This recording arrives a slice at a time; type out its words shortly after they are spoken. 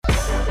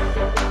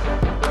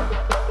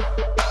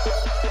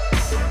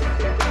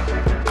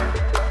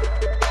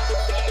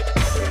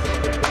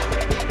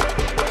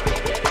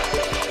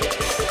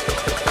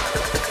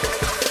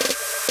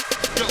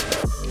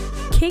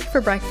for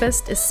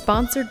Breakfast is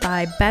sponsored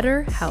by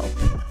BetterHelp.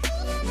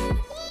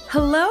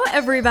 Hello,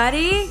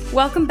 everybody.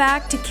 Welcome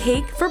back to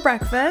Cake for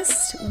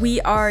Breakfast. We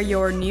are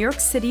your New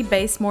York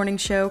City-based morning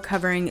show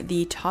covering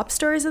the top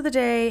stories of the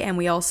day, and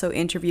we also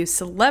interview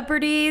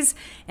celebrities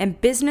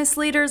and business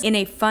leaders in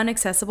a fun,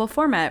 accessible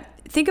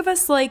format. Think of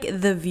us like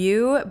The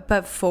View,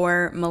 but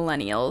for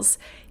millennials.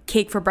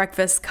 Cake for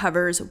Breakfast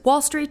covers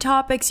Wall Street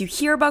topics you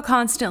hear about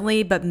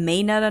constantly but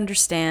may not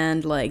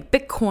understand, like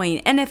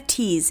Bitcoin,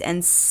 NFTs,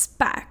 and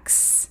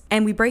SPACs.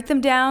 And we break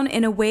them down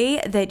in a way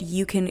that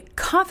you can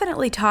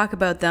confidently talk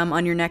about them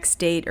on your next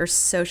date or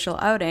social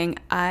outing.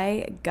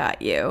 I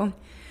got you.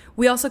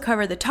 We also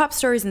cover the top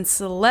stories in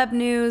celeb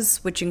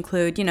news, which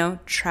include,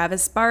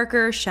 Travis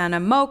Barker, Shanna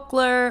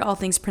Moakler, all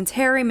things Prince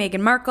Harry,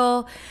 Meghan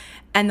Markle,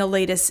 and the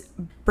latest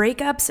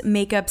breakups,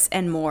 makeups,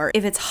 and more.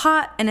 If it's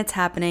hot and it's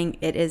happening,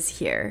 it is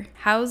here.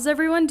 How's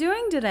everyone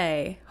doing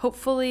today?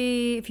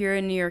 Hopefully, if you're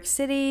in New York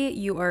City,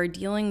 you are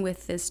dealing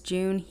with this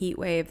June heat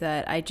wave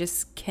that I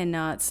just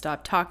cannot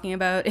stop talking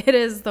about. It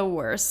is the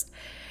worst.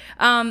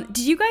 Did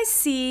you guys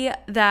see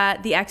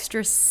that the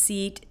extra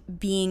seat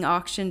being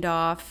auctioned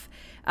off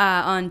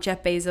on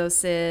Jeff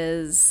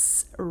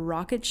Bezos's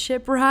rocket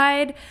ship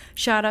ride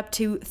shot up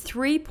to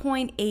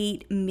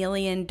 $3.8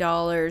 million,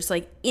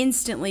 like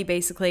instantly,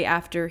 basically,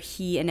 after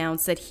he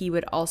announced that he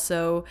would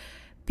also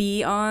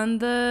be on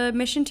the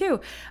mission too.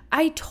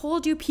 I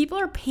told you, people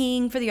are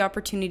paying for the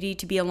opportunity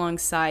to be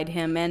alongside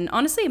him, and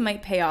honestly, it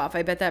might pay off.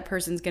 I bet that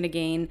person's going to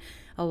gain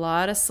a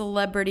lot of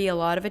celebrity, a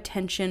lot of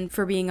attention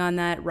for being on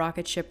that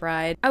rocket ship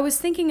ride. I was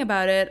thinking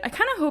about it. I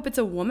kind of hope it's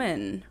a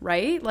woman,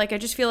 right? Like, I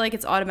just feel like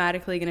it's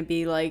automatically going to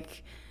be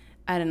like,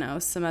 I don't know,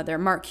 some other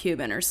Mark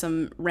Cuban or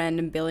some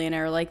random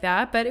billionaire like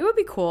that, but it would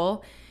be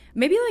cool.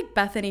 Maybe like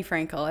Bethany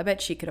Frankel. I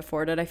bet she could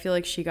afford it. I feel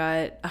like she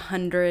got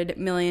 $100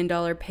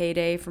 million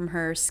payday from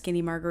her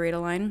Skinny Margarita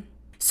line.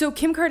 So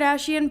Kim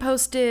Kardashian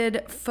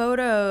posted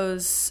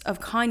photos of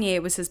Kanye.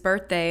 It was his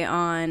birthday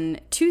on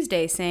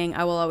Tuesday, saying,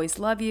 "I will always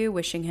love you,"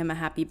 wishing him a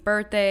happy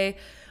birthday.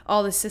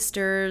 All the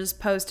sisters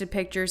posted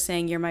pictures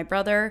saying, "You're my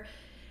brother."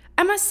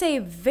 I must say,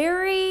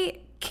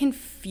 very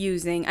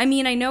confusing. I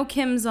mean, I know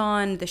Kim's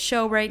on the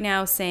show right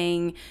now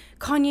saying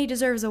Kanye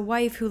deserves a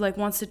wife who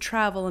wants to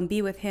travel and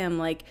be with him,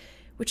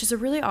 which is a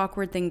really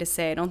awkward thing to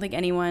say. I don't think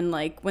anyone,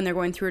 when they're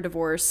going through a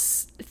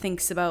divorce,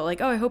 thinks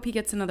about, oh, I hope he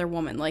gets another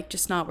woman.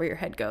 Just not where your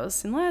head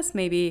goes. Unless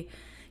maybe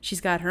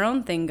she's got her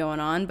own thing going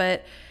on.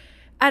 But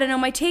I don't know.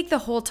 My take the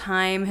whole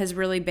time has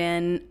really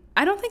been,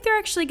 I don't think they're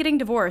actually getting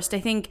divorced. I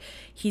think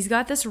he's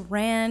got this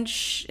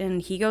ranch and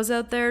he goes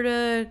out there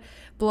to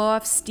blow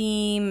off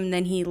steam, and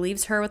then he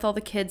leaves her with all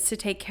the kids to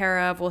take care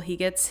of while he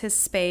gets his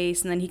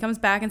space, and then he comes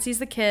back and sees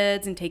the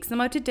kids and takes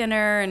them out to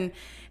dinner and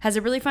has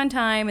a really fun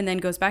time, and then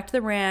goes back to the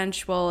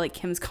ranch while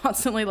Kim's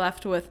constantly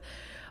left with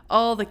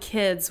all the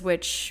kids,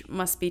 which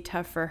must be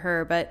tough for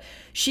her. But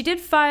she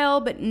did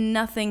file, but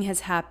nothing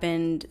has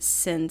happened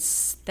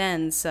since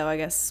then, so I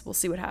guess we'll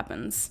see what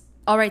happens.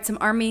 All right, some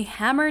Armie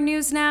Hammer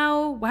news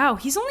now. Wow,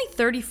 he's only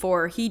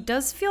 34. He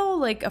does feel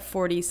like a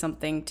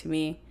 40-something to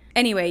me.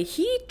 Anyway,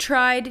 he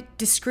tried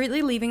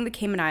discreetly leaving the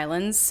Cayman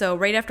Islands, so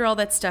right after all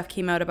that stuff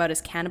came out about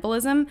his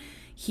cannibalism,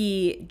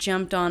 he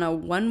jumped on a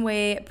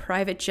one-way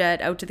private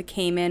jet out to the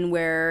Cayman,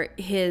 where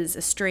his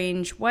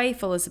estranged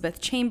wife, Elizabeth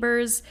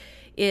Chambers,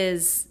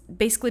 is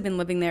basically been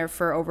living there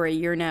for over a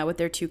year now with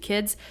their two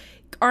kids.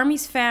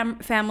 Armie's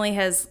family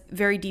has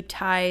very deep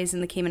ties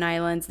in the Cayman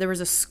Islands. There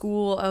was a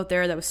school out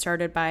there that was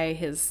started by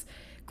his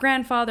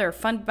grandfather, or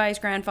funded by his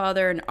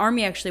grandfather, and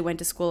Armie actually went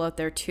to school out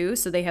there too,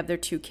 so they have their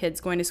two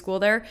kids going to school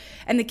there.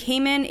 And the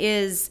Cayman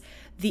is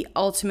the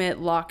ultimate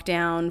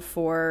lockdown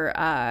for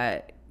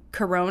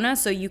corona,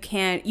 so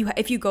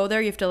if you go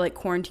there, you have to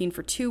quarantine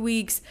for 2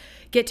 weeks,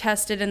 get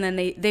tested, and then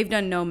they've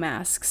done no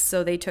masks,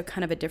 so they took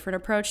kind of a different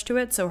approach to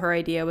it. So her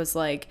idea was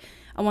I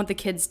want the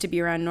kids to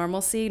be around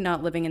normalcy,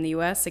 not living in the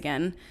US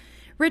again.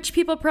 Rich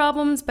people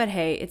problems, but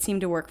hey, it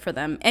seemed to work for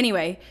them.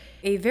 Anyway,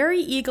 a very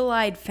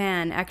eagle-eyed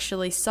fan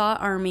actually saw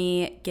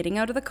Armie getting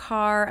out of the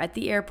car at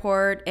the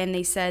airport, and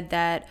they said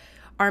that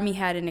Armie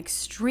had an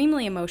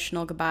extremely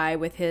emotional goodbye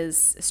with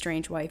his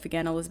estranged wife,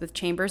 again, Elizabeth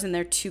Chambers, and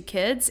their two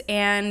kids,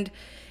 and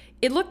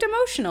it looked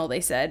emotional,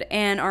 they said.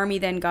 And Armie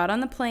then got on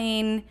the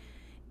plane,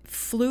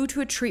 flew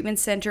to a treatment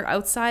center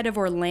outside of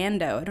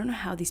Orlando. I don't know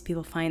how these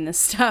people find this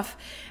stuff.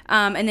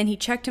 And then he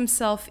checked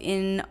himself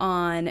in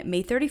on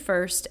May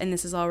 31st, and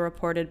this is all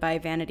reported by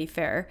Vanity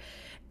Fair.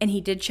 And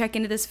he did check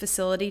into this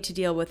facility to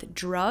deal with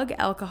drug,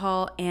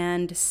 alcohol,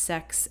 and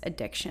sex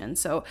addiction.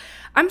 So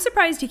I'm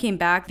surprised he came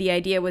back. The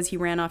idea was he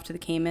ran off to the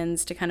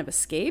Caymans to kind of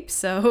escape,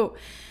 to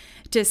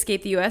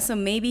escape the U.S. So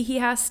maybe he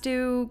has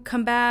to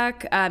come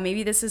back.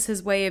 Maybe this is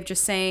his way of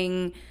just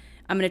saying,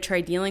 I'm going to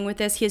try dealing with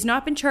this. He has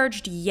not been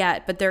charged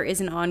yet, but there is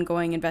an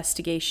ongoing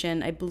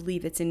investigation. I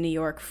believe it's in New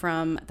York,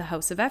 from the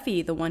House of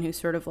Effie, the one who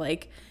sort of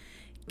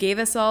gave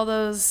us all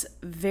those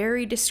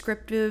very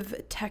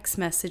descriptive text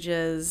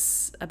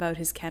messages about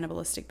his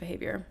cannibalistic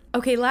behavior.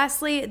 Okay,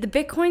 lastly, the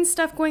Bitcoin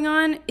stuff going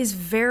on is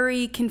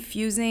very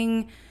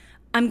confusing.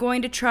 I'm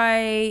going to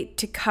try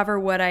to cover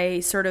what I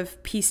sort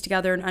of piece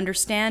together and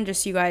understand,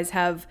 just so you guys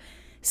have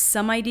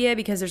some idea,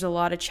 because there's a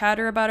lot of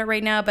chatter about it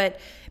right now. But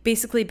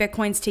basically,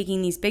 Bitcoin's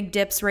taking these big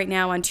dips right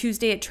now. On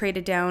Tuesday, it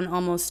traded down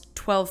almost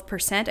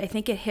 12%. I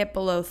think it hit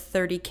below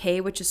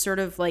 30K, which is sort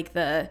of like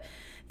the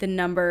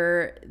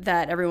number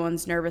that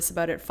everyone's nervous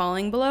about it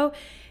falling below.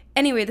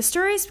 Anyway, the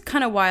story is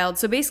kind of wild.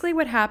 So basically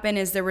what happened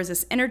is there was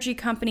this energy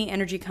company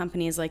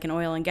is like an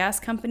oil and gas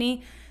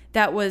company,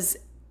 that was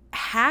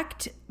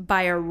hacked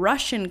by a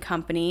Russian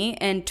company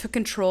and took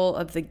control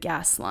of the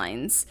gas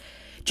lines.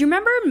 Do you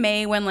remember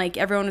May when like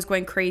everyone was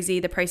going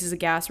crazy, the prices of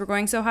gas were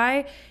going so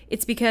high?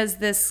 It's because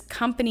this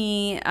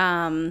company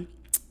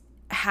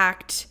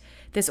hacked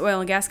this oil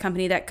and gas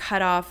company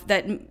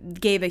that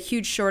gave a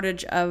huge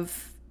shortage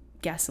of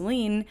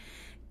gasoline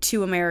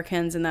to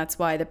Americans, and that's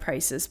why the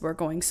prices were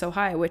going so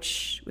high,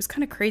 which was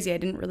kind of crazy. I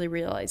didn't really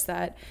realize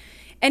that.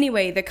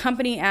 Anyway, the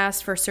company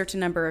asked for a certain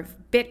number of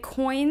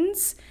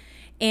Bitcoins,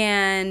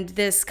 and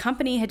this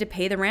company had to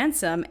pay the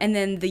ransom. And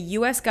then the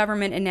US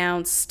government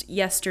announced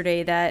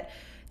yesterday that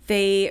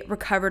they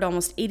recovered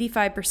almost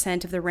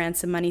 85% of the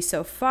ransom money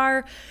so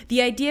far.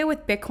 The idea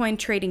with Bitcoin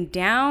trading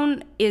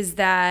down is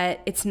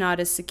that it's not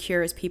as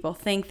secure as people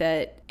think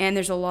that. And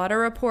there's a lot of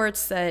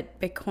reports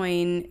that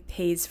Bitcoin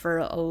pays for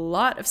a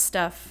lot of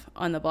stuff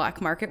on the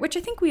black market, which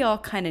I think we all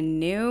kind of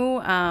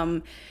knew.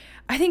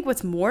 I think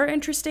what's more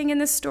interesting in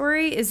this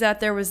story is that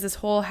there was this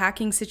whole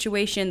hacking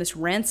situation, this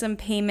ransom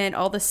payment,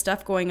 all this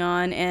stuff going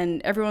on,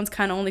 and everyone's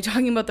kind of only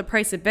talking about the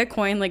price of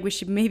Bitcoin. Like, we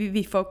should maybe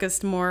be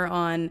focused more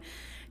on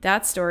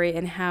that story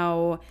and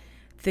how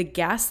the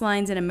gas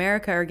lines in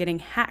America are getting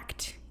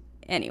hacked.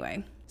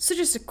 Anyway, so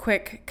just a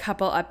quick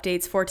couple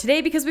updates for today,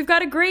 because we've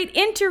got a great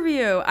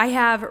interview. I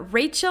have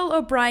Rachel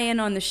O'Brien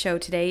on the show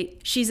today.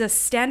 She's a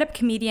stand-up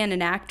comedian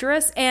and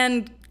actress,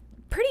 and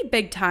pretty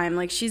big time.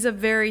 Like, she's a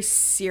very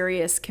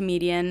serious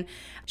comedian.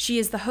 She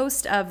is the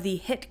host of the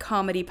hit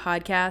comedy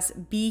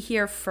podcast Be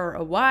Here for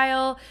a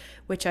While,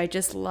 which I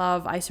just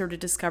love. I sort of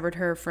discovered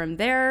her from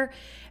there.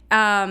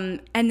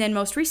 And then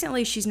most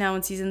recently, she's now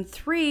in season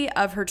 3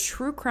 of her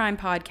true crime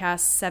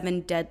podcast,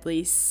 7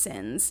 Deadly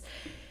Sins.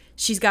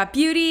 She's got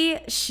beauty,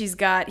 she's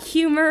got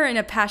humor, and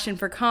a passion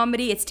for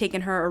comedy. It's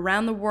taken her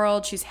around the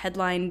world. She's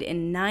headlined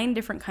in 9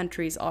 different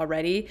countries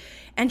already.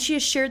 And she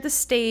has shared the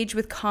stage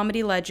with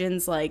comedy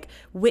legends like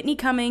Whitney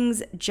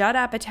Cummings, Judd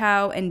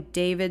Apatow, and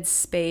David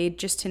Spade,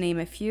 just to name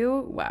a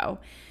few. Wow.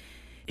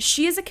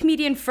 She is a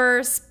comedian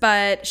first,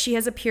 but she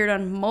has appeared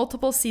on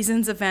multiple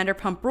seasons of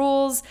Vanderpump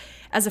Rules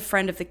as a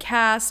friend of the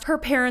cast. Her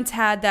parents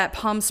had that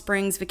Palm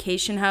Springs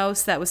vacation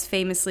house that was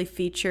famously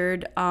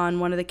featured on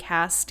one of the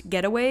cast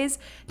getaways.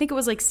 I think it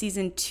was like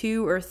season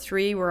 2 or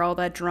 3 where all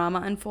that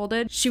drama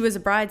unfolded. She was a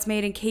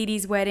bridesmaid in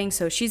Katie's wedding,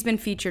 so she's been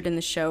featured in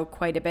the show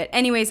quite a bit.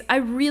 Anyways, I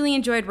really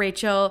enjoyed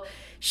Rachel.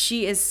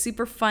 She is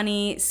super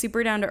funny,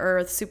 super down to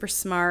earth, super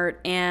smart,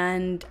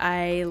 and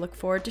I look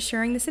forward to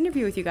sharing this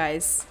interview with you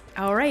guys.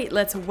 All right,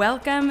 let's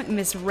welcome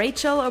Miss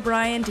Rachel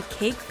O'Brien to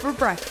Cake for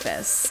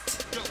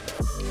Breakfast.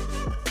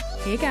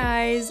 Hey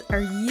guys,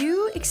 are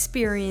you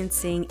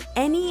experiencing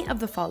any of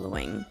the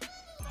following?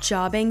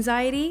 Job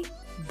anxiety,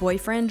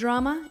 boyfriend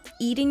drama,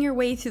 eating your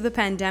way through the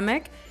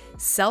pandemic,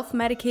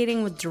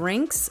 self-medicating with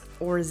drinks,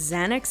 or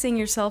Xanaxing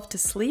yourself to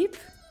sleep?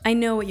 I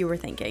know what you were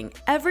thinking.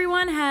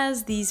 Everyone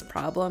has these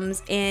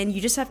problems and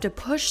you just have to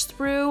push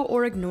through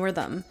or ignore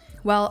them.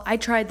 Well, I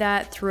tried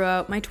that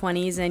throughout my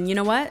 20s, and you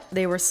know what?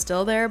 They were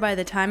still there by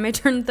the time I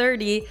turned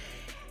 30.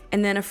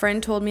 And then a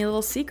friend told me a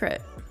little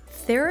secret.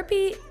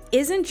 Therapy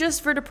isn't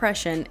just for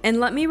depression. And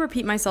let me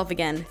repeat myself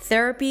again.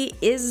 Therapy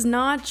is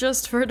not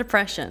just for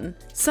depression.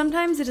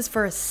 Sometimes it is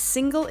for a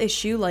single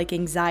issue like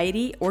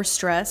anxiety or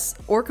stress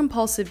or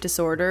compulsive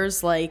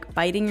disorders like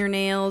biting your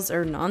nails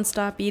or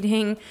nonstop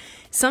eating.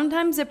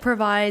 Sometimes it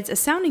provides a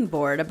sounding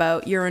board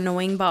about your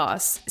annoying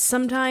boss.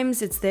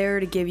 Sometimes it's there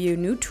to give you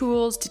new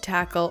tools to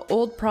tackle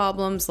old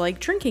problems like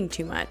drinking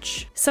too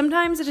much.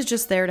 Sometimes it is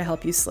just there to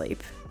help you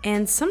sleep.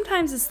 And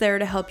sometimes it's there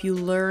to help you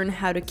learn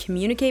how to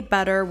communicate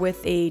better with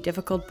a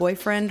difficult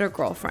boyfriend or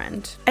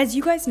girlfriend. As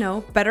you guys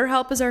know,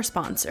 BetterHelp is our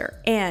sponsor.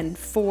 And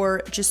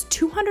for just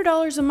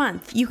 $200 a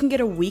month, you can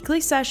get a weekly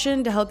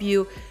session to help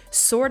you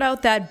sort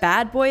out that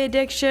bad boy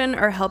addiction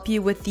or help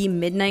you with the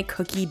midnight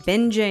cookie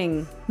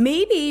binging.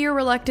 Maybe you're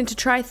reluctant to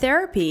try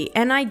therapy,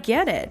 and I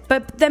get it,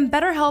 but then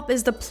BetterHelp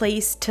is the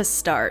place to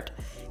start.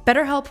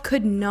 BetterHelp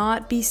could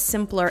not be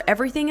simpler.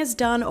 Everything is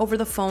done over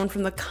the phone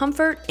from the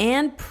comfort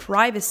and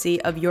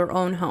privacy of your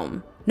own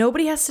home.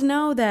 Nobody has to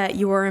know that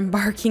you are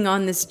embarking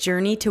on this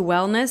journey to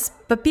wellness,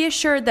 but be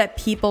assured that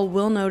people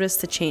will notice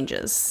the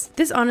changes.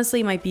 This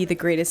honestly might be the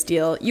greatest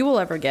deal you will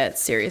ever get,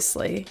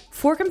 seriously.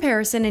 For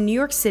comparison, in New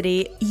York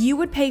City, you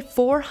would pay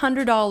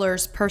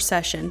 $400 per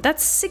session.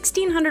 That's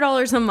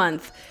 $1,600 a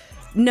month.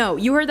 No,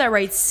 you heard that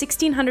right,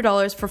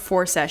 $1,600 for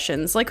 4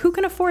 sessions. Like, who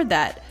can afford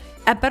that?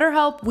 At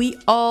BetterHelp, we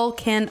all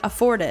can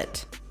afford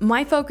it.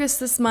 My focus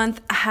this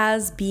month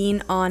has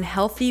been on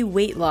healthy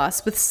weight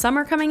loss. With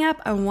summer coming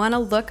up, I want to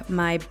look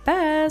my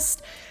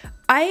best.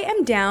 I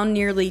am down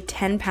nearly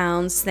 10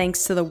 pounds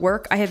thanks to the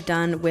work I have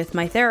done with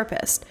my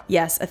therapist.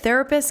 Yes, a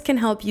therapist can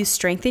help you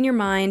strengthen your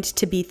mind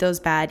to beat those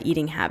bad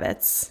eating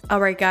habits. All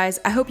right, guys,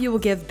 I hope you will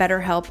give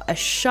BetterHelp a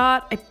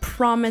shot. I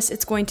promise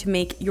it's going to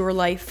make your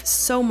life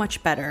so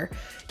much better.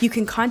 You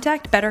can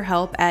contact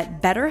BetterHelp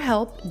at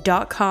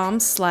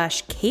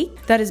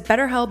betterhelp.com/cake. That is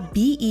BetterHelp,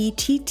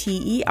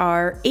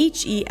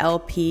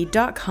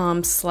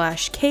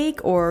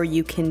 BetterHelp.com/cake, or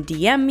you can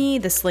DM me.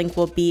 This link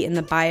will be in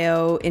the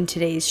bio in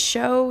today's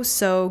show,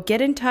 so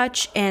get in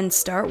touch and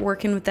start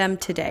working with them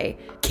today.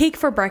 Cake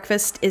for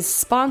Breakfast is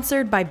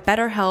sponsored by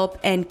BetterHelp,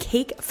 and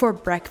Cake for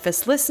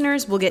Breakfast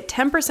listeners will get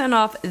 10%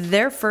 off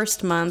their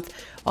first month.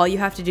 All you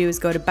have to do is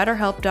go to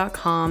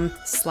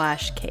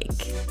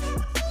betterhelp.com/cake.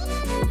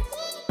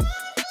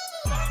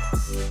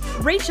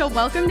 Rachel,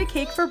 welcome to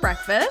Cake for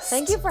Breakfast.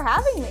 Thank you for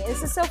having me.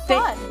 This is so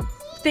fun.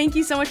 Thank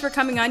you so much for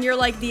coming on. You're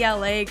like the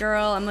LA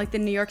girl. I'm like the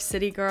New York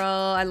City girl.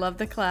 I love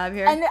the collab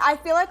here. And I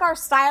feel like our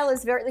style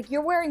is very, like,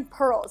 you're wearing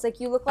pearls. Like,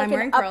 you look like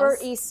an Upper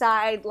East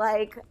Side,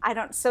 like,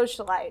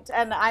 socialite.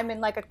 And I'm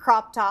in, like, a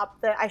crop top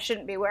that I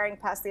shouldn't be wearing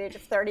past the age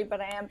of 30,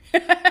 but I am.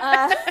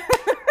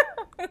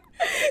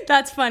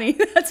 That's funny.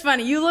 That's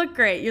funny. You look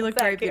great. You look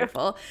very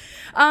beautiful.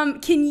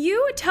 Can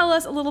you tell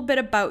us a little bit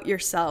about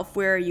yourself?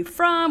 Where are you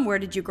from? Where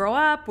did you grow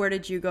up? Where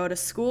did you go to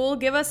school?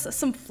 Give us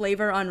some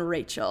flavor on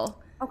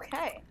Rachel.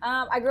 Okay.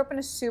 I grew up in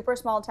a super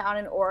small town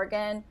in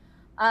Oregon.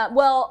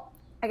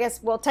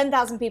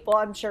 10,000 people,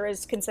 I'm sure,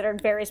 is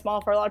considered very small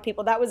for a lot of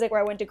people. That was like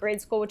where I went to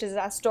grade school, which is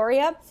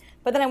Astoria.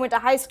 But then I went to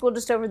high school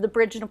just over the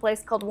bridge in a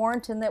place called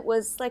Warrenton that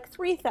was like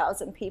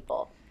 3,000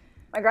 people.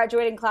 My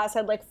graduating class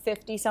had like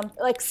 50-something,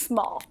 like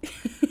small.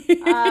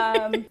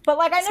 But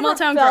like I never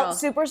felt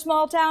super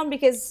small town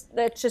because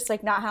that's just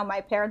like not how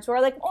my parents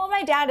were. Like, well,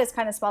 my dad is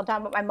kind of small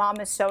town, but my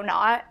mom is so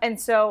not. And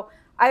so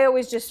I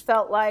always just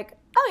felt like,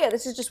 oh yeah,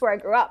 this is just where I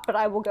grew up, but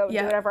I will go do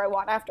whatever I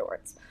want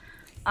afterwards.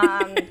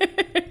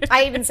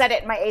 I even said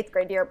it in my 8th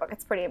grade yearbook.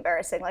 It's pretty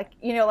embarrassing. Like,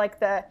 you know, like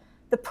the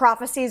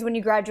prophecies when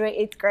you graduate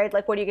 8th grade,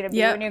 like what are you going to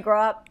be when you grow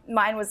up?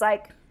 Mine was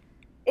like,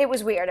 it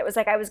was weird. It was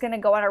like I was going to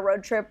go on a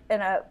road trip in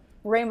a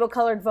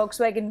rainbow-colored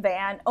Volkswagen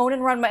van, own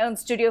and run my own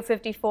Studio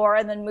 54,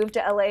 and then move to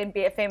LA and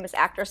be a famous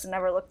actress and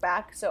never look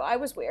back. So I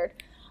was weird.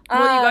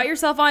 Well, you got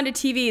yourself onto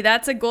TV.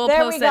 That's a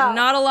goalpost that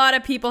not a lot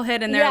of people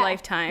hit in their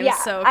lifetime. Yeah.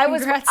 So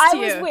congrats to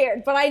you. I was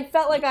weird, but I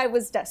felt like I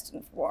was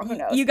destined for more. Who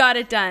knows? You got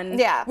it done.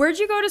 Yeah. Where'd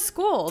you go to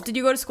school? Did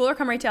you go to school or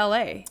come right to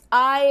LA?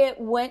 I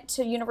went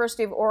to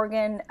University of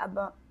Oregon,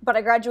 but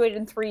I graduated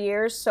in 3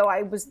 years, so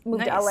I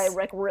moved to LA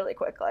like really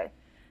quickly.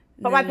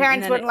 But my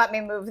parents wouldn't let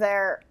me move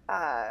there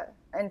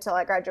until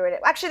I graduated.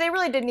 Actually, they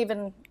really didn't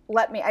even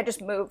let me. I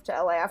just moved to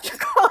LA after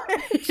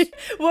college.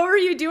 What were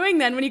you doing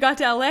then when you got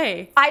to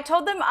LA? I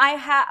told them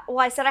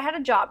I said I had a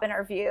job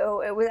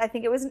interview. I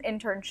think it was an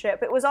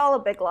internship. It was all a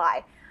big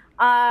lie.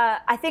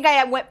 I think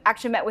I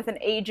met with an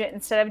agent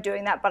instead of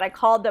doing that, but I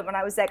called them and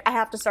I was like, I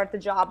have to start the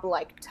job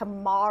like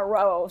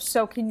tomorrow.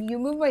 So can you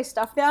move my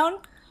stuff down?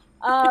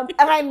 And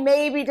I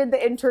maybe did the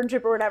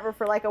internship or whatever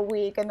for like a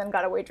week and then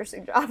got a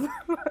waitressing job.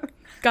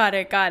 Got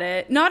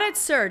it. Not at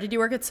SUR. Did you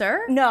work at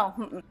SUR? No.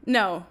 Mm-mm.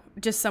 No,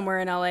 just somewhere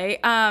in LA.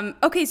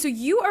 Okay, so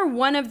you are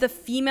one of the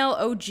female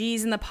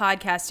OGs in the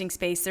podcasting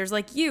space. There's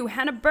like you,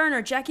 Hannah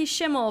Berner, Jackie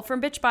Schimmel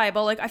from Bitch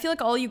Bible. Like I feel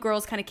like all you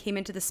girls kind of came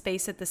into the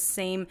space at the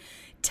same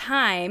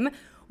time.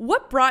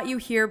 What brought you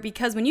here?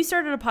 Because when you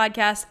started a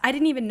podcast, I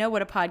didn't even know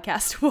what a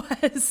podcast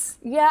was.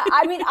 Yeah,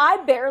 I mean, I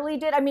barely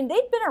did. I mean,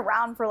 they'd been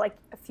around for like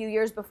a few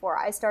years before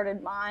I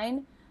started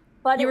mine.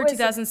 But you were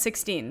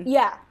 2016.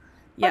 Yeah.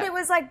 But it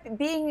was like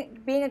being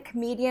a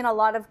comedian, a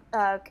lot of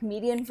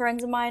comedian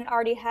friends of mine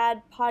already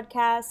had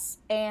podcasts,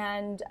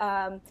 and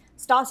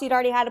Stassi had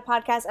already had a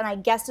podcast, and I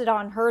guested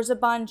on hers a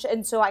bunch.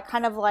 And so I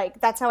kind of like,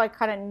 that's how I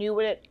kind of knew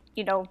what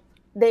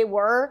they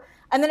were.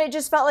 And then it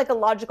just felt like a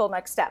logical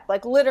next step.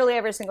 Like literally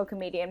every single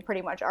comedian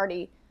pretty much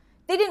they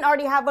didn't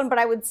already have one, but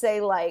I would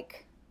say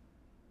like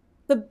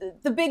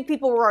the big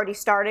people were already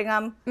starting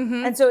them.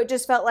 Mm-hmm. And so it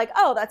just felt like,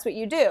 oh, that's what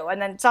you do.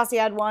 And then Stassi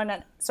had one.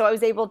 And so I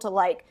was able to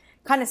like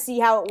kind of see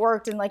how it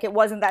worked. And like, it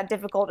wasn't that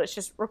difficult. It's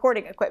just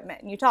recording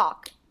equipment and you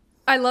talk.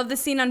 I love the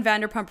scene on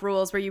Vanderpump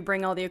Rules where you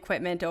bring all the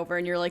equipment over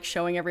and you're like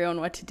showing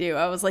everyone what to do.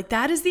 I was like,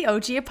 that is the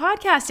OG of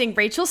podcasting.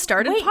 Rachel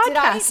started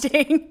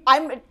podcasting.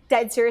 I'm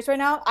dead serious right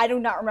now. I do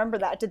not remember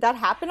that. Did that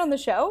happen on the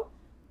show?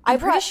 I'm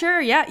pretty sure.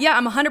 Yeah.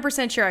 I'm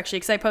 100% sure actually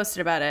because I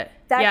posted about it.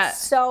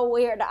 That's so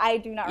weird. I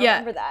do not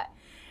remember that.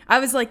 I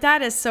was like,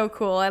 that is so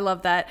cool. I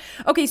love that.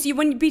 Okay, so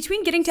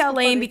between getting to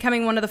LA and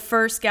becoming one of the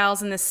first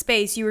gals in this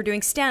space, you were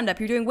doing stand-up,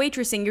 you're doing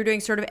waitressing, you're doing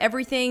sort of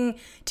everything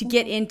to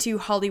get into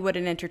Hollywood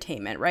and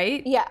entertainment,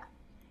 right? Yeah.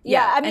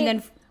 I mean,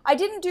 and then I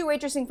didn't do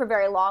waitressing for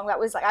very long. That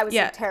was like I was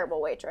a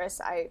terrible waitress.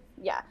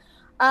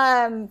 But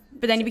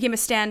then you became a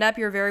stand-up.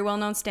 You're a very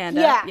well-known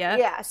stand-up.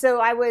 Yeah.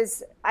 So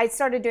I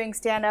started doing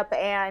stand-up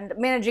and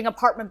managing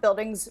apartment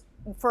buildings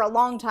for a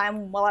long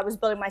time while I was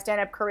building my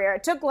stand-up career.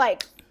 It took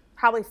like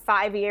probably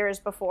 5 years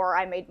before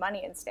I made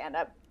money in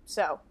stand-up.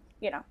 So,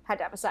 had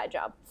to have a side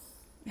job.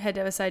 Had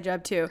to have a side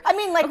job too. I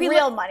mean, like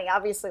real money,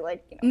 obviously.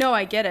 Like, you know. No,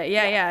 I get it.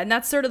 Yeah. And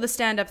that's sort of the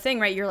stand-up thing,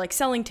 right? You're like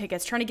selling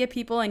tickets, trying to get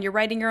people, and you're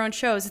writing your own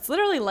shows. It's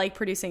literally like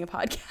producing a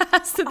podcast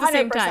at the 100%.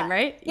 Same time,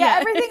 right? Yeah,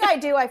 everything I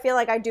do, I feel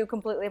like I do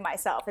completely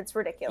myself. It's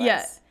ridiculous.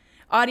 Yeah.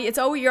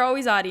 You're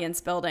always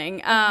audience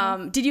building.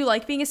 Did you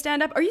like being a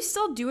stand-up? Are you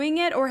still doing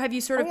it, or have you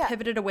sort of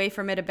pivoted away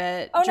from it a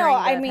bit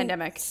during the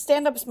pandemic?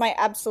 Stand-up's my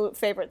absolute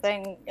favorite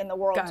thing in the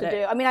world to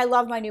do. I mean, I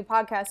love my new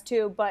podcast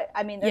too, but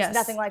I mean, there's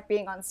nothing like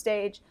being on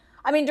stage.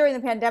 I mean, during the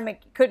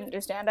pandemic, you couldn't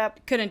do stand-up.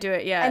 Couldn't do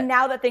it, yeah. And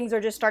now that things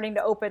are just starting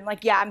to open,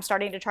 like, I'm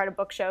starting to try to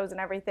book shows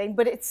and everything,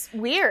 but it's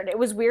weird. It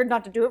was weird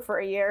not to do it for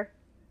a year.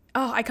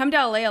 Oh, I come to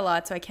LA a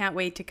lot, so I can't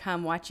wait to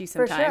come watch you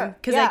sometime. For sure.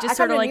 Because I just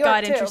sort of like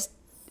got interested.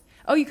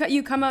 Oh,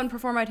 you come out and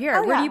perform out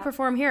here. Where do you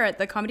perform here? At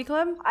the Comedy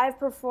Club? I've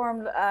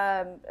performed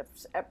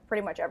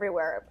pretty much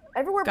everywhere.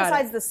 Everywhere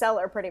besides the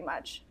Cellar, pretty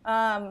much.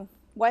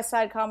 West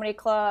Side Comedy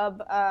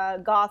Club,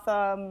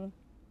 Gotham,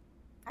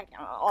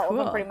 all of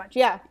them pretty much.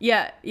 Yeah.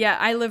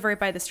 I live right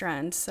by the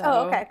Strand,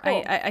 so okay,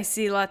 cool. I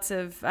see lots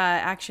of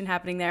action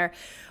happening there.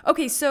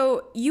 Okay,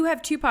 so you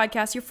have 2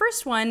 podcasts. Your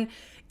first one,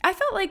 I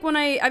felt like when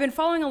I've been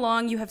following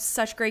along, you have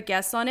such great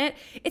guests on it.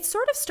 It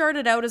sort of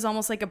started out as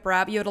almost like a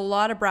Bravo. You had a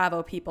lot of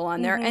Bravo people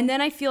on there. And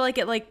then I feel like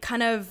it like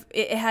kind of,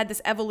 it had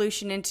this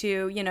evolution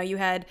into, you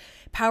had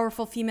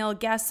powerful female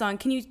guests on.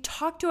 Can you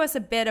talk to us a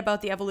bit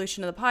about the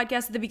evolution of the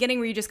podcast? At the beginning,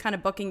 were you just kind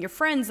of booking your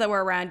friends that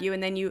were around you,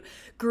 and then you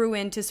grew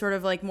into sort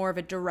of like more of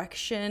a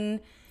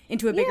direction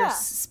into a bigger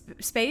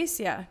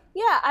space? Yeah.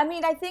 Yeah. I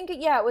mean, I think,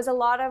 it was a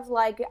lot of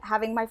like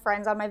having my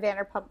friends on, my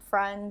Vanderpump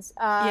friends.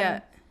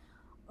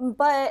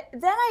 But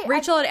then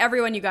Rachel had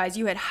everyone, you guys.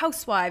 You had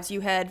housewives,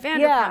 you had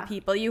Vanderpump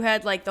people, you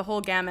had like the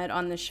whole gamut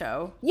on the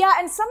show. Yeah,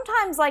 and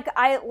sometimes like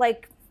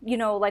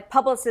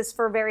publicists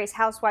for various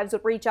housewives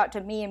would reach out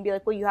to me and be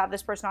like, well, you have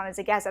this person on as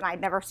a guest, and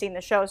I'd never seen the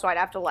show, so I'd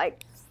have to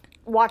like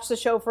watch the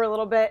show for a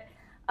little bit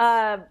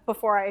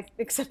before I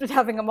accepted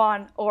having them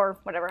on, or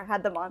whatever,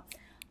 had them on.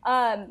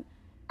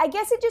 I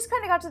guess it just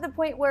kind of got to the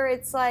point where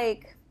it's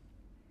like,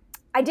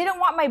 I didn't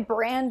want my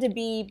brand to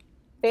be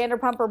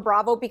Vanderpump or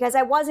Bravo because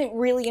I wasn't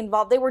really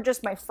involved. They were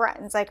just my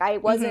friends. Like I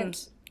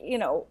wasn't,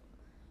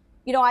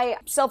 I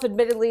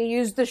self-admittedly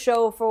used the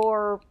show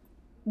for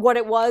what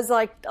it was,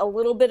 like a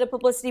little bit of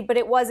publicity, but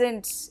it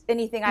wasn't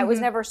anything. I was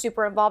never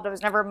super involved. I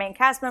was never a main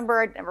cast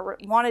member. I never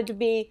wanted to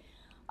be.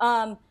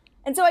 And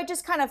so I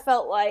just kind of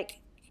felt like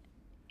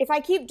if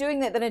I keep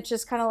doing that, then it's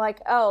just kind of like,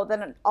 oh,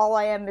 then all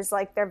I am is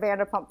like their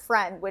Vanderpump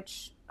friend,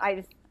 which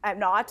I'm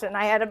not, and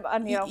I had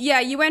Yeah,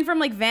 you went from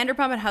like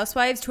Vanderpump and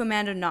Housewives to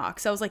Amanda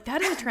Knox. I was like,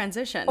 that is a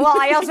transition. Well,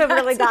 I also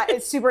really got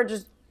super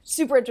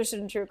interested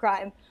in true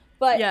crime.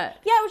 But it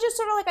was just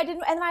sort of like I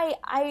didn't, and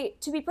I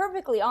to be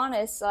perfectly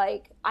honest,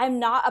 like I'm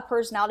not a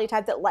personality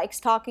type that likes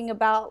talking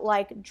about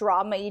like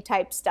drama-y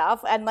type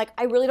stuff, and like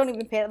I really don't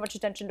even pay that much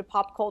attention to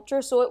pop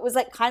culture, so it was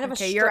like kind of a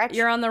stretch.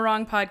 You're on the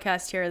wrong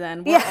podcast here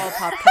then. We're all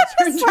pop culture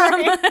and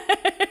drama.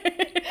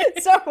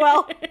 So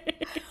well,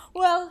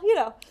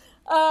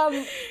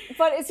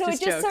 but so it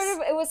just jokes. Sort of,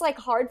 it was like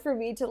hard for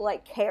me to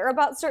like care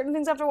about certain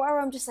things after a while where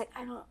I'm just like,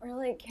 I don't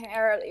really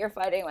care that you're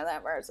fighting with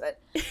that person.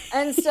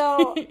 And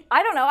so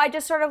I don't know. I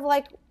just sort of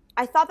like,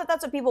 I thought that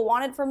that's what people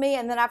wanted from me.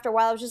 And then after a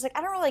while I was just like,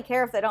 I don't really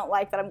care if they don't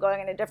like that I'm going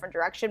in a different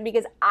direction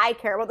because I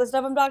care about the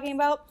stuff I'm talking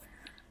about.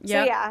 Yep.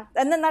 So yeah,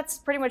 and then that's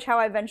pretty much how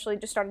I eventually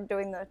just started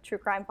doing the true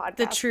crime podcast.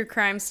 The true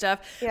crime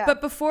stuff. Yeah.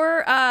 But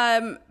before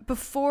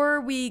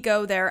we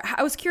go there,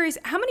 I was curious,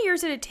 how many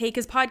years did it take?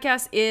 Because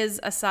podcast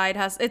is a side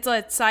hustle. It's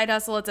a side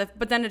hustle.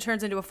 But then it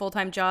turns into a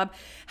full-time job.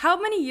 How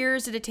many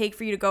years did it take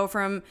for you to go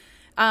from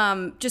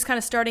just kind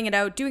of starting it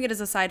out, doing it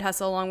as a side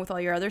hustle along with all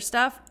your other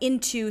stuff,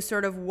 into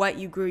sort of what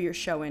you grew your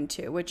show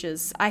into, which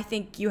is, I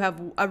think you have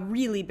a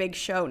really big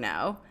show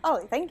now.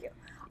 Oh, thank you.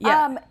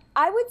 Yeah.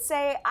 I would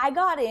say I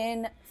got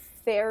in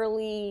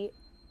fairly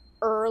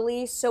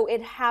early, so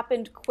it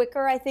happened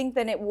quicker, I think,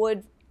 than it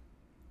would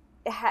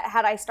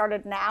had I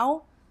started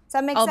now. Does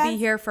that make sense? I'll be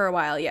here for a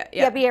while.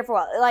 Yeah, be here for a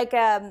while. Like,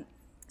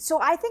 so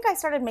I think I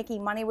started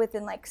making money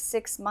within like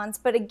 6 months,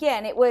 but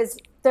again,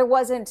 there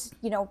wasn't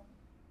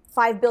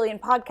 5 billion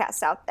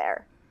podcasts out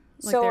there.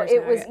 Like so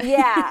it was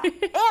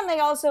and they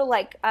also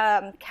like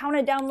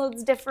counted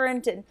downloads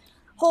different and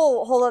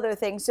whole other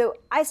thing. So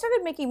I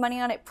started making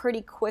money on it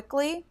pretty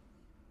quickly.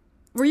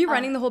 Were you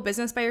running the whole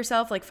business by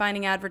yourself, like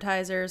finding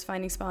advertisers,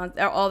 finding sponsors,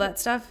 all that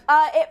stuff?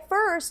 At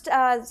first,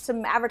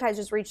 some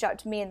advertisers reached out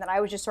to me, and then I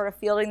was just sort of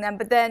fielding them.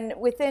 But then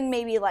within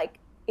maybe like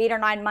 8 or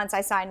 9 months, I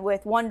signed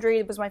with Wondery.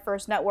 It was my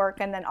first network,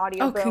 and then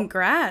Audio Boom. Oh,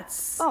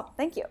 congrats. Oh,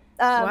 thank you.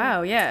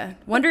 Wow, yeah.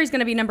 Wondery's going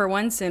to be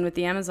 #1 soon with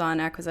the Amazon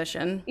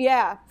acquisition.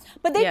 Yeah.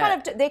 But they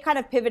kind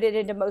of pivoted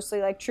into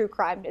mostly like true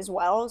crime as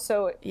well.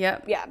 So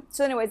yeah.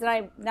 So anyways,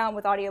 now I'm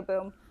with Audio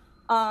Boom.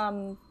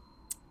 And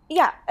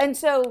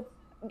so...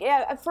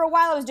 Yeah, for a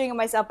while I was doing it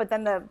myself, but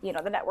then the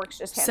networks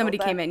just handled somebody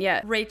came in.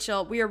 Yeah,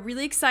 Rachel, we are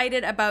really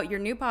excited about your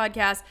new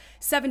podcast,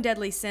 7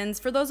 Deadly Sins.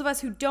 For those of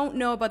us who don't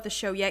know about the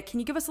show yet, can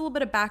you give us a little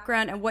bit of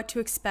background and what to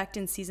expect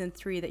in season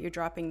 3 that you're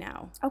dropping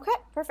now? Okay,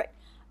 perfect.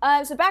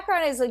 So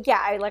background is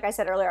like I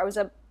said earlier, I was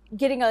a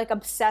getting like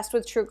obsessed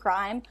with true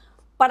crime,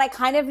 but I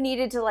kind of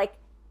needed to like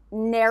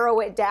narrow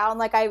it down.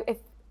 Like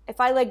if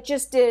I like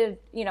just did,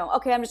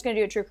 okay, I'm just going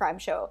to do a true crime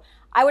show,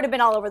 I would have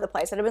been all over the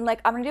place. I'd have been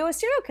like, I'm going to do a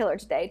serial killer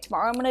today.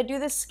 Tomorrow I'm going to do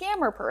this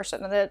scammer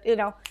person.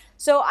 And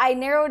so I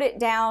narrowed it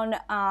down.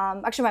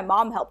 Actually, my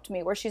mom helped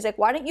me, where she's like,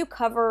 why don't you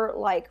cover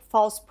like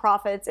false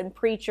prophets and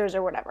preachers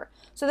or whatever?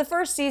 So the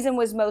first season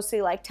was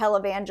mostly like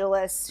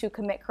televangelists who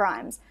commit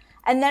crimes.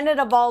 And then it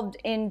evolved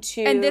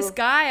into... And this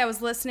guy, I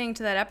was listening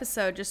to that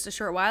episode just a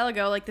short while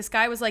ago. Like, this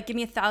guy was like, give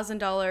me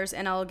 $1,000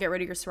 and I'll get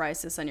rid of your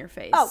psoriasis on your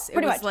face. Oh,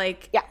 pretty much.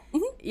 Like... Yeah.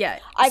 Mm-hmm. Yeah.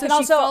 I so can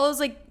also follows,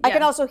 like... Yeah. I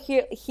can also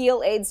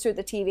heal AIDS through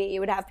the TV.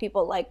 You would have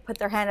people, like, put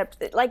their hand up...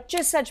 Like,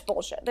 just such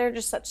bullshit. They're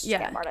just such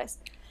scam artists.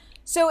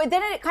 So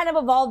then it kind of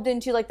evolved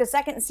into, like, the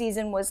second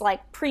season was,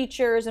 like,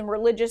 preachers and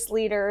religious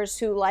leaders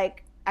who,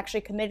 like,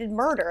 actually committed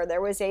murder. There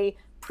was a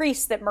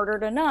priest that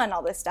murdered a nun,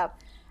 all this stuff.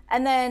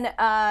 And then,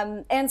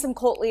 and some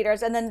cult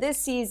leaders. And then this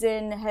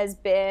season has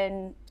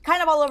been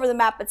kind of all over the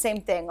map, but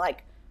same thing,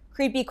 like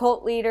creepy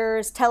cult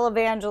leaders,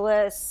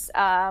 televangelists.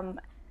 And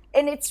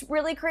it's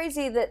really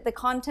crazy that the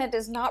content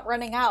is not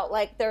running out.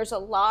 Like, there's a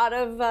lot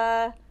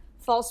of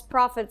false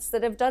prophets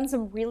that have done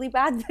some really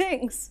bad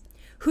things.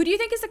 Who do you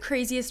think is the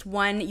craziest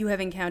one you have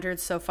encountered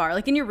so far?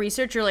 Like, in your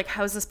research, you're like,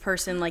 how is this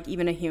person, like,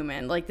 even a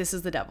human? Like, this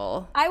is the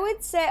devil. I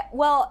would say,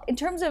 well, in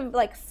terms of,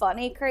 like,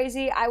 funny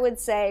crazy, I would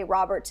say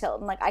Robert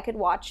Tilton. Like, I could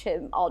watch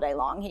him all day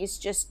long. He's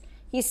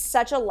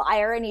such a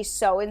liar, and he's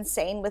so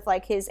insane with,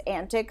 like, his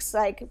antics,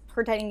 like,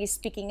 pretending he's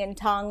speaking in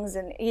tongues,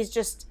 and he's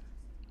just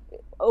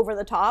over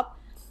the top.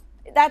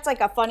 That's,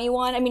 like, a funny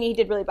one. I mean, he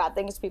did really bad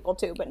things to people,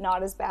 too, but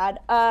not as bad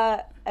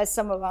as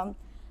some of them.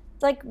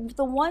 Like,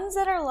 the ones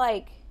that are,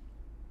 like...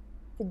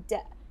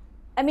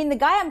 the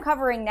guy I'm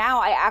covering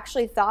now, I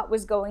actually thought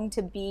was going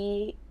to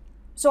be...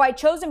 So I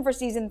chose him for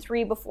season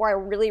 3 before I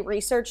really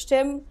researched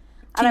him.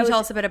 Can you tell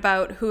us a bit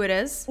about who it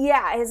is?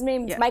 Yeah, his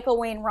name's Michael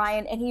Wayne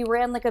Ryan, and he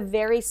ran like a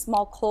very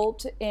small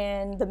cult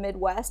in the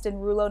Midwest in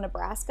Rulo,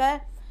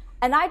 Nebraska.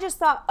 And I just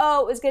thought,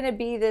 it was going to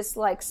be this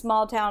like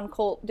small town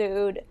cult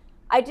dude.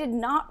 I did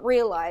not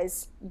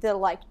realize the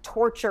like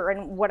torture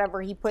and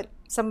whatever he put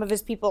some of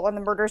his people on,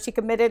 the murders he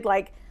committed.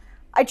 Like,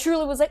 I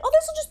truly was like,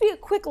 this will just be a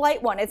quick,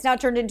 light one. It's now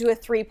turned into a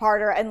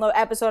 3-parter, and the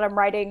episode I'm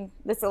writing,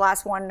 this is the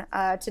last one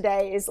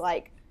today, is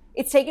like,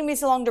 it's taken me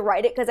so long to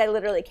write it because I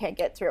literally can't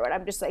get through it.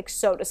 I'm just like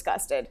so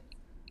disgusted.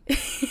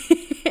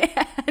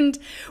 And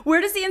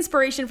where does the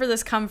inspiration for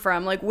this come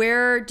from? Like,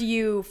 where do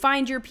you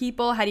find your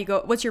people? How do you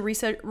go? What's your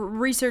research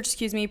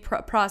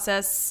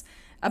process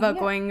about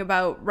going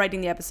about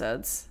writing the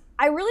episodes?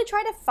 I really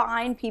try to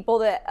find people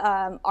that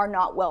are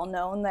not well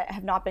known, that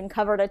have not been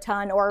covered a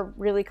ton or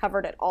really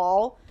covered at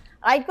all.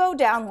 I go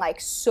down like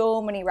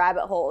so many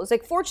rabbit holes.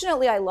 Like,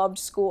 fortunately, I loved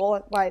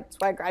school. That's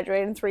why I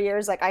graduated in 3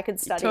 years. Like, I could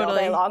study all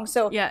day long.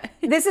 So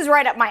this is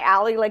right up my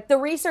alley. Like, the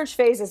research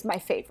phase is my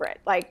favorite.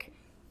 Like,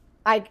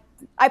 I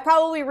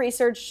probably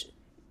research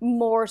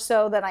more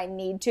so than I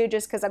need to,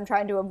 just because I'm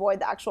trying to avoid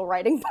the actual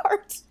writing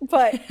part.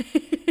 But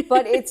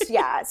it's,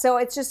 so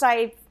it's just,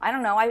 I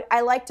don't know.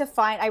 I like to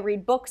I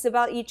read books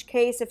about each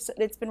case if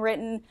it's been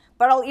written,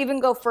 but I'll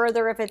even go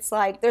further if it's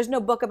like, there's no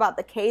book about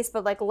the case,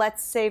 but like,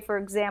 let's say, for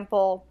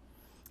example,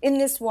 in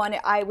this one,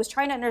 I was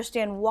trying to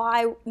understand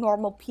why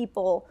normal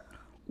people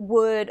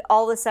would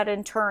all of a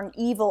sudden turn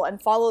evil and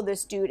follow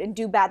this dude and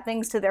do bad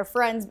things to their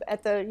friends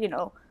at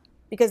the,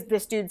 because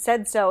this dude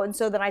said so. And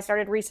so then I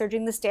started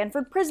researching the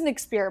Stanford prison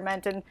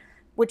experiment, and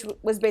which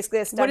was basically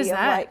a study of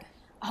like,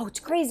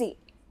 it's crazy.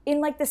 In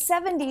like the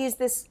 70s,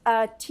 this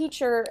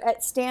teacher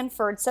at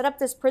Stanford set up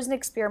this prison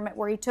experiment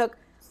where he took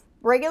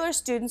regular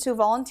students who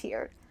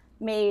volunteered,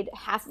 made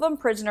half of them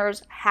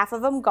prisoners, half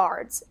of them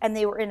guards, and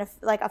they were in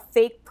a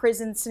fake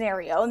prison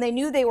scenario, and they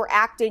knew they were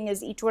acting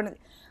as each one of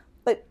them.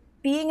 But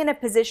being in a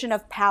position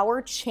of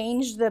power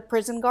changed the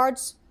prison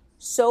guards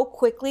so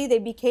quickly. They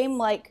became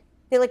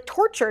they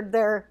tortured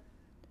their,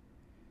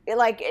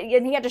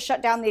 and he had to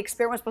shut down. The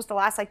experiment was supposed to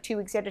last 2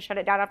 weeks. He had to shut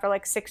it down after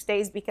 6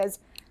 days because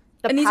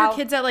these are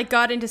kids that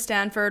got into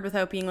Stanford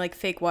without being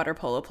fake water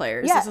polo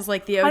players. Yeah, this is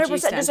the OG 100%,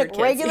 Stanford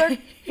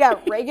kids.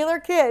 Regular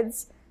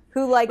kids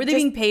who were they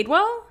being paid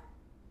well?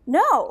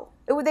 No,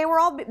 they were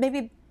all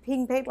maybe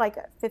being paid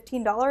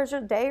 $15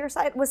 a day or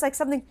so. It was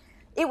something.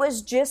 It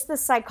was just the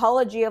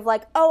psychology of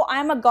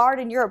I'm a guard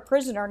and you're a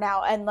prisoner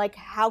now, and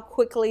how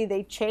quickly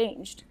they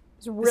changed.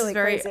 It's really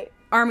crazy.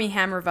 Army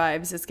Hammer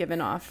vibes is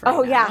given off.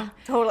 Yeah,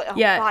 totally. Oh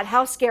God,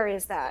 how scary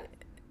is that?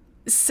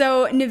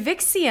 So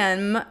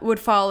Nevixium would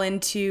fall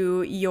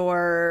into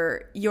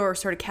your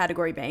sort of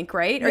category bank,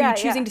 right? Are you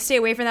choosing to stay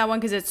away from that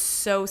one because it's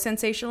so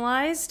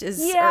sensationalized?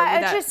 Would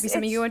that be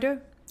something you go into?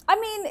 I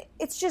mean,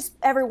 it's just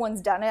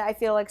everyone's done it. I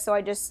feel like, so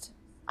I don't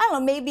know,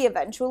 maybe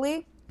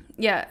eventually.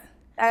 Yeah.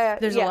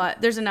 There's a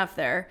lot. There's enough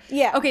there.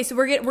 Yeah. Okay, so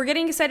we're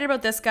getting excited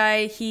about this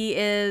guy. He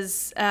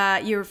is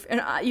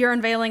you're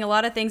unveiling a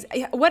lot of things.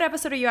 What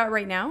episode are you at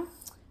right now?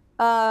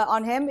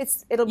 On him,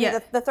 it'll be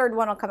the third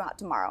one will come out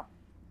tomorrow.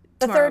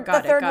 The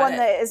Tomorrow. third one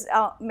that is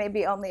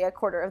maybe only a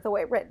quarter of the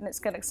way written. It's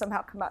going to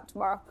somehow come out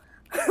tomorrow.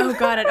 Oh,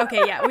 got it.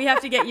 Okay, yeah, we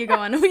have to get you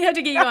going. We have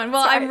to get you going.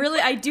 Well, Sorry.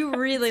 I do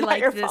really It's not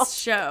like your this fault.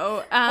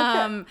 show.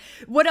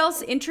 What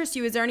else interests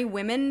you? Is there any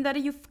women that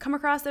you've come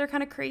across that are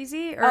kind of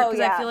crazy? Or Oh, because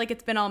yeah. I feel like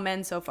it's been all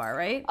men so far,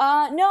 right?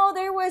 No,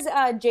 there was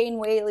Jane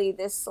Whaley,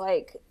 this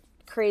like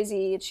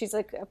crazy. She's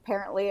like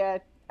apparently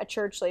a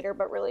church leader,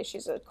 but really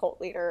she's a cult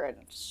leader, and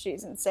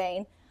she's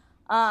insane.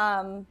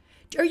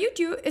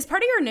 Is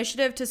part of your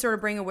initiative to sort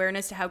of bring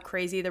awareness to how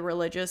crazy the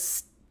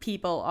religious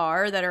people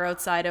are that are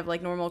outside of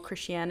like normal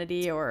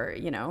Christianity, or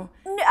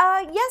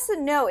Yes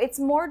and no. It's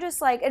more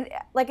just like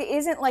it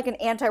isn't like an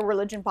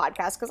anti-religion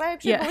podcast, because I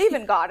actually Yeah. believe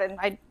in God, and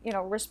I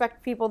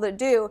respect people that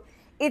do.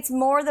 It's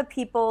more the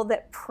people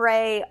that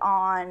prey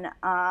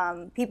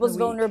on people's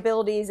The weak.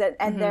 vulnerabilities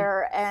and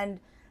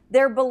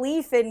their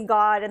belief in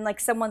God, and like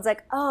someone's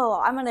like,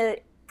 oh, I'm gonna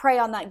prey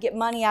on that, get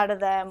money out of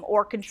them,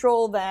 or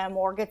control them,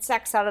 or get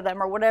sex out of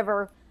them, or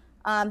whatever.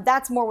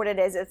 That's more what it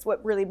is. It's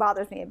what really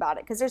bothers me about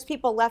it, because there's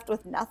people left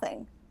with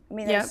nothing. I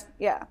mean,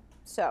 Yep.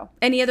 So.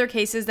 Any other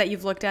cases that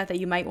you've looked at that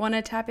you might want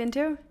to tap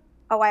into?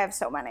 Oh, I have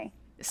so many.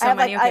 So I have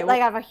many? Like, Okay, I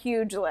have a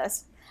huge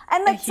list,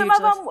 and like some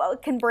huge of them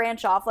can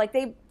branch off. Like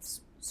they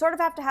sort of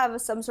have to have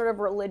some sort of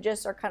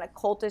religious or kind of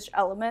cultish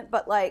element.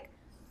 But like,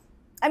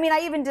 I mean, I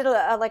even did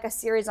a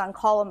series on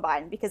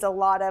Columbine, because a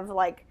lot of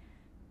like,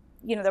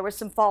 there was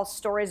some false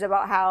stories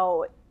about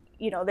how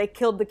they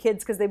killed the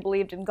kids because they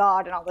believed in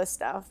God and all this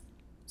stuff.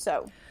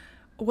 So.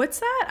 What's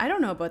that? I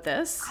don't know about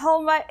this.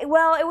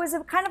 Well, it was a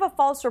kind of a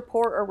false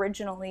report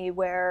originally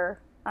where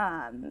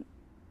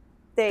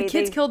The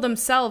kids killed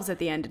themselves at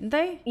the end, didn't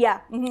they? Yeah.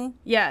 Mm-hmm.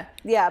 Yeah.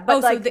 Yeah,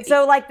 but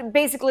Oh,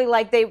 basically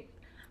like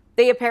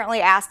they apparently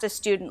asked a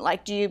student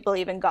like, do you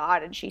believe in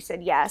God? And she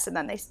said yes, and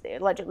then they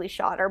allegedly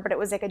shot her, but it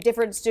was like a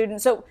different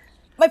student. So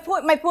my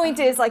point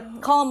is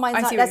like Columbine's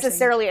I not see what you're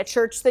necessarily a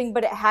church thing,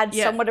 but it had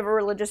somewhat of a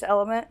religious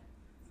element.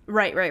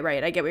 Right.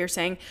 I get what you're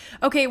saying.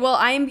 Okay, well,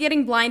 I am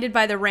getting blinded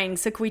by The Ring,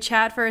 so can we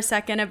chat for a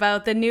second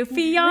about the new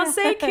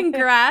fiancé?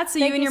 Congrats. So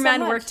you Thank and you your so man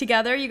much. work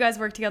together. You guys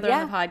work together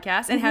on the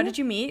podcast. And how did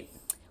you meet?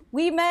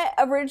 We met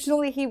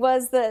originally, he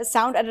was the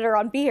sound editor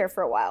on Be Here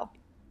for a while.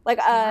 Like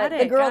Got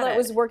the it, girl got that it.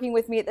 was working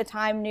with me at the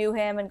time knew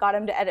him and got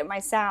him to edit my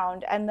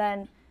sound. And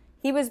then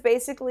he was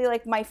basically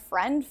like my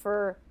friend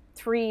for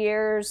 3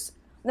 years.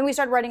 And then we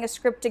started writing a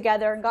script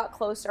together and got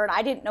closer. And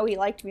I didn't know he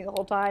liked me the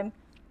whole time.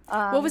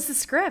 What was the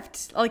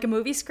script? Like a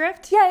movie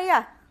script?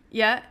 Yeah.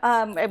 Yeah.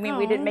 I mean,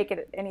 we didn't Aw. make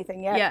it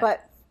anything yet, Yeah.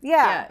 but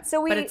yeah.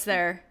 So but it's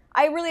there.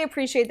 I really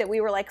appreciate that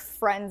we were like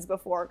friends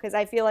before, because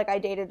I feel like I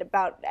dated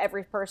about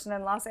every person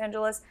in Los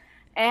Angeles,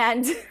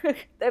 and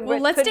Well,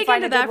 let's dig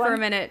into that for a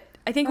minute.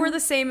 I think we're the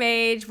same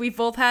age. We've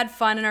both had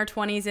fun in our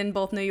 20s in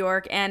both New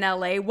York and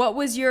LA. What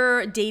was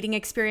your dating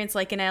experience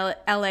like in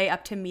LA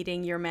up to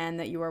meeting your man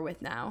that you are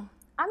with now?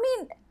 I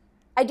mean,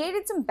 I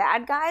dated some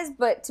bad guys,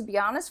 but to be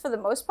honest, for the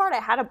most part, I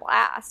had a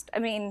blast. I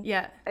mean,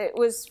 Yeah. it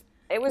was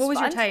What was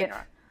fun your to type? get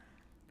around.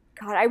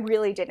 God, I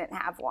really didn't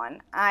have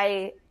one.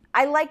 I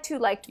liked who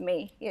liked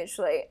me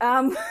usually.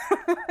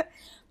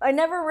 I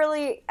never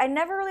really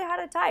had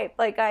a type.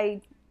 Like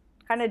I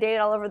kind of dated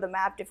all over the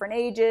map, different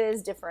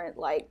ages, different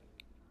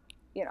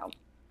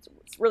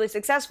really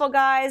successful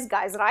guys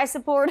that I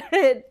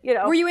supported.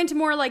 Were you into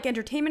more like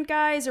entertainment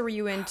guys, or were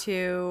you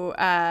into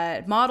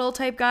model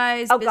type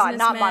guys? Oh God,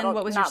 not businessmen? model.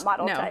 What was not your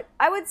model no. type.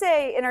 I would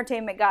say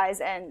entertainment guys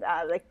and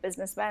like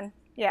businessmen.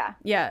 Yeah.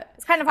 Yeah.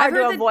 It's kind of hard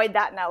to avoid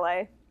that in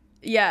LA.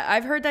 Yeah,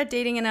 I've heard that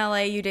dating in LA,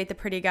 you date the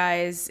pretty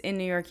guys. In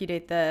New York, you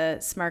date the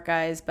smart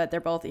guys, but they're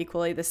both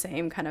equally the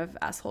same kind of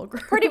asshole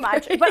group. Pretty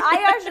much. But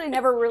I actually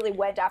never really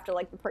went after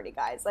like the pretty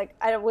guys. Like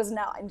I was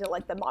not into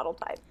like the model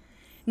type.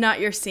 Not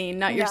your scene,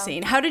 not your No.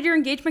 scene. How did your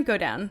engagement go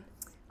down?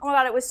 Oh my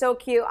God, it was so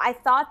cute. I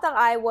thought that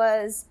I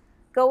was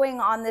going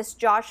on this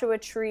Joshua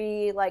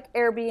Tree like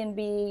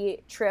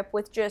Airbnb trip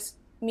with just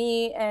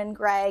me and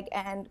Greg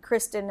and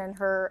Kristen and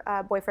her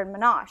boyfriend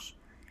Minaj.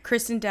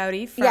 Kristen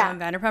Dowdy from Yeah.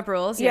 Vanderpump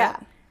Rules. Yeah.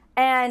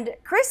 And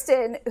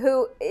Kristen,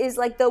 who is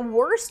like the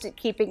worst at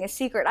keeping a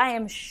secret, I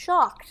am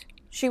shocked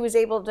she was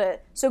able to.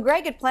 So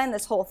Greg had planned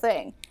this whole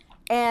thing.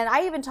 And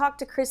I even talked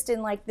to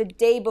Kristen like the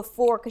day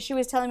before, because she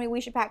was telling me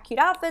we should pack cute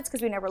outfits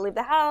because we never leave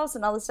the house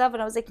and all this stuff.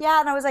 And I was like, yeah.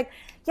 And I was like,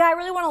 yeah, I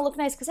really want to look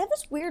nice because I have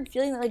this weird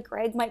feeling that like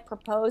Greg might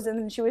propose. And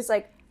then she was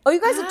like, oh,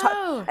 you guys have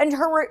Oh. talked. And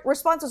her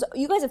response was,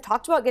 you guys have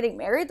talked about getting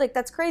married? Like,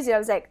 that's crazy. I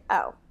was like,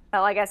 oh.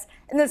 Well, I guess.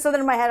 And then so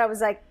then in my head, I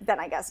was like, then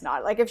I guess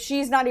not. Like, if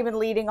she's not even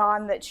leading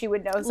on that she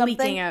would know something.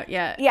 Leaking out,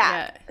 yeah.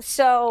 Yeah.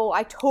 So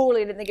I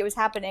totally didn't think it was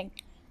happening.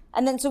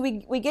 And then so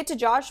we get to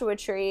Joshua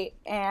Tree,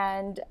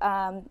 and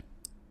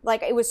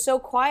like it was so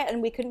quiet,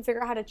 and we couldn't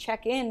figure out how to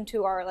check in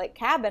to our like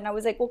cabin. I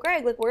was like, well,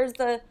 Greg, like where's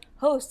the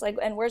host? Like,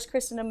 and where's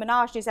Kristen and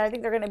Minaj? And he said, I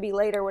think they're gonna be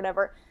late or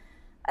whatever.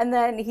 And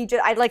then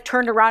I like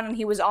turned around and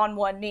he was on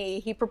one knee.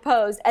 He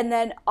proposed, and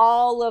then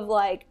all of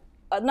like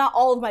not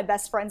all of my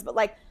best friends, but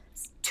like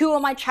 2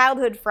 of my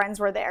childhood friends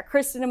were there.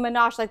 Kristen and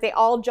Minaj, like they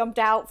all jumped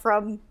out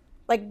from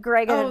like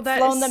Greg and had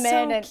flown them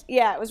in, and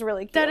yeah, it was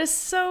really cute. That is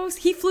so.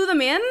 He flew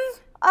them in.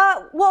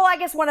 Well, I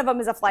guess one of them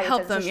is a flight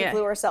Help attendant, so them, she yeah.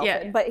 flew herself Yeah.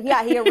 in. But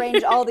yeah, he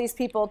arranged all these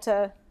people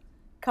to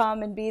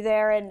come and be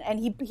there, and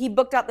he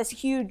booked out this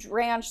huge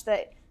ranch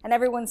and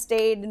everyone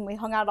stayed, and we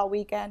hung out all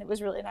weekend. It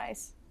was really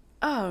nice.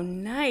 Oh,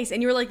 nice.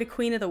 And you were like the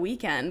queen of the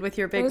weekend with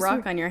your big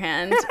rock on your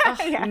hand. Oh,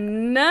 Yeah.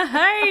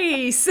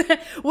 Nice.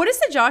 What is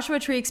the Joshua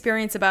Tree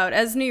experience about?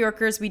 As New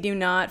Yorkers, we do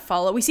not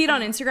follow. We see it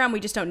on Instagram. We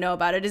just don't know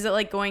about it. Is it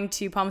like going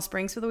to Palm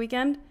Springs for the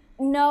weekend?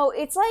 No,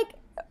 it's like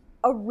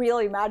a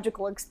really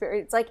magical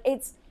experience. Like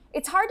it's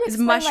hard to Is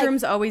explain.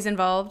 mushrooms always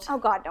involved? Oh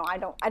God, no! I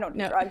don't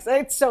do drugs.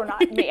 It's so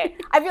not me.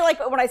 I feel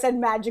like when I said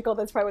magical,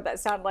 that's probably what that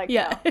sounded like.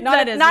 Yeah, no,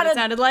 that is what it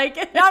sounded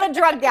like. Not a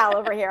drug gal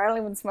over here. I don't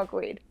even smoke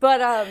weed.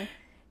 But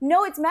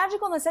no, it's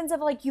magical in the sense of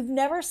like you've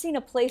never seen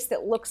a place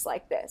that looks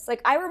like this.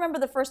 Like I remember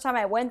the first time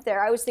I went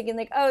there, I was thinking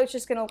like, oh, it's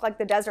just gonna look like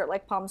the desert,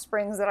 like Palm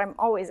Springs that I'm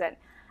always in.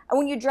 And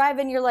when you drive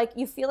in, you're like,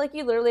 you feel like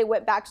you literally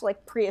went back to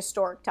like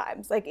prehistoric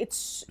times. Like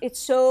it's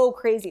so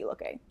crazy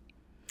looking.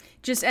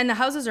 And the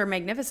houses are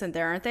magnificent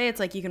there, aren't they? It's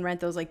like you can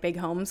rent those like big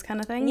homes kind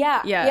of thing.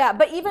 Yeah.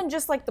 But even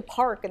just like the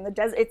park and the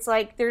desert, it's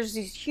like there's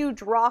these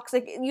huge rocks.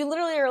 Like you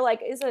literally are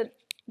like, is a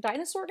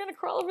dinosaur gonna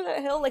crawl over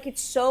that hill? Like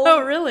it's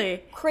so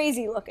really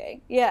crazy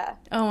looking. Yeah.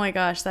 Oh my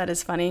gosh, that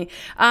is funny.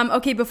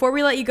 Okay, before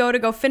we let you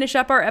go finish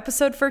up our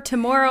episode for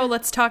tomorrow,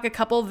 let's talk a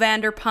couple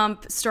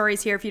Vanderpump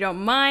stories here if you don't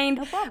mind.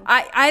 No problem.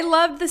 I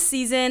loved the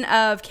season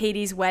of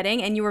Katie's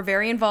wedding, and you were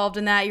very involved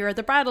in that. You were at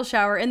the bridal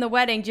shower, in the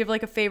wedding. Do you have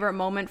like a favorite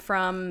moment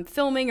from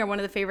filming or one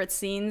of the favorite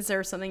scenes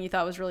or something you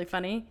thought was really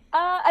funny?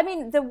 I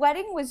mean, the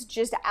wedding was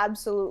just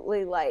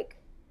absolutely like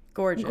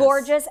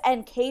Gorgeous.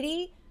 And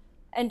Katie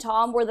and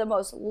Tom were the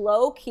most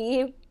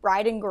low-key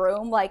bride and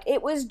groom. Like,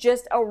 it was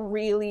just a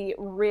really,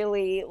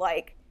 really,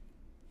 like,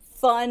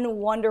 fun,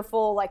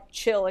 wonderful, like,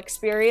 chill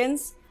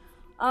experience.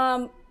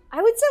 I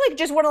would say, like,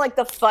 just one of, like,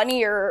 the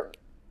funnier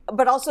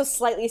but also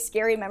slightly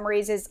scary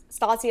memories is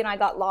Stassi and I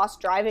got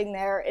lost driving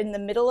there in the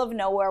middle of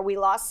nowhere. We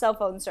lost cell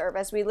phone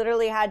service. We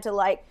literally had to,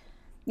 like,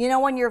 you know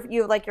when you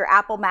have, like, your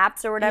Apple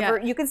Maps or whatever?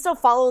 Yeah. You can still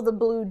follow the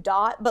blue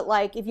dot, but,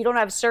 like, if you don't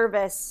have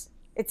service,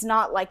 it's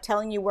not, like,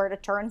 telling you where to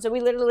turn. So we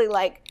literally,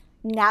 like,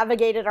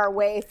 navigated our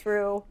way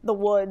through the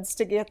woods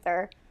to get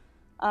there.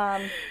 So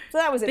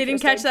that was interesting. They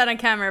didn't catch that on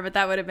camera, but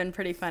that would have been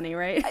pretty funny,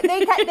 right?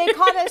 They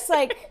caught us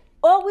like,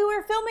 well, we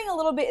were filming a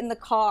little bit in the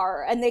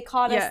car, and they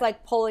caught us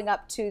like pulling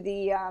up to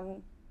the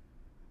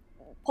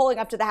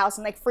house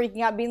and like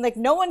freaking out, being like,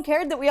 no one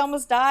cared that we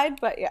almost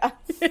died, but yeah.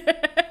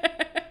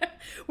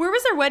 Where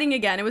was their wedding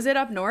again? Was it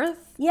up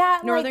north? Yeah,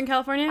 Northern like,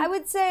 California? I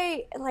would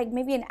say like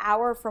maybe an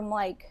hour from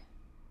like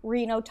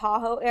Reno,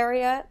 Tahoe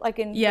area, like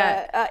in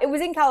it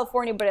was in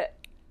California, but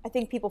I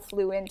think people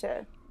flew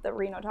into the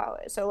Reno, Tahoe.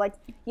 So like,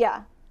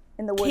 yeah,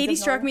 in the woods. Katie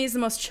struck me as the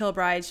most chill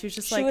bride. She was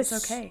just like,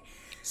 it's okay.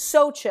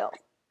 So chill.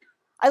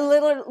 I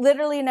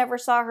literally never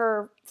saw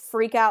her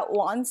freak out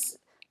once.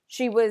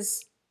 She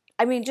was,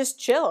 I mean, just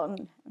chill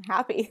and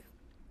happy.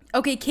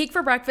 Okay, Cake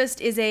for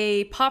Breakfast is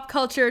a pop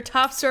culture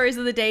top stories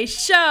of the day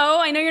show.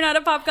 I know you're not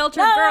a pop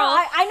culture girl.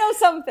 I know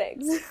some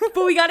things.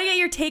 But we got to get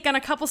your take on a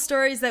couple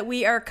stories that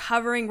we are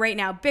covering right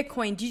now.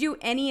 Bitcoin, do you do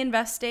any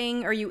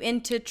investing? Are you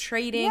into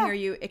trading? Yeah. Are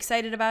you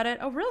excited about it?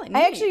 Oh, really?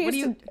 I actually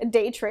used to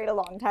day trade a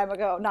long time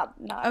ago. Not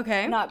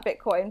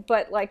Bitcoin,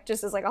 but like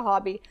just as like a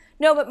hobby.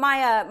 No, but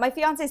my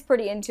fiance's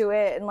pretty into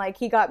it, and like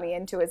he got me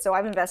into it, so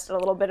I've invested a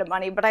little bit of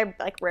money, but I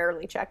like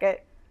rarely check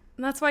it.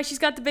 And that's why she's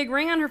got the big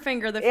ring on her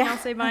finger, the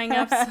fiance buying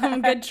up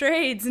some good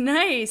trades.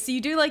 Nice. So you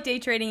do like day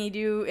trading.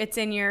 It's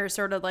in your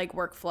sort of like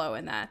workflow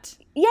in that.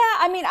 Yeah,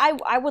 I mean,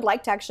 I would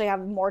like to actually have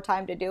more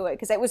time to do it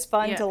because it was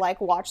fun to like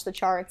watch the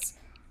charts.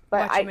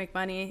 But watch you make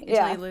money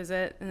until you lose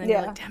it, and then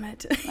you're like, damn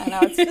it. I know,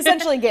 it's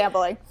essentially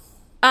gambling.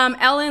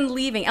 Ellen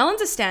leaving. Ellen's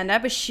a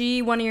stand-up. Is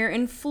she one of your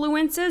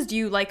influences? Do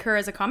you like her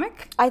as a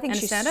comic? I think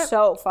she's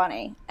so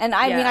funny. And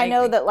I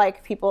know that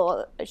like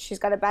she's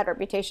got a bad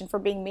reputation for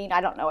being mean.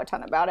 I don't know a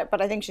ton about it,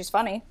 but I think she's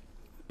funny.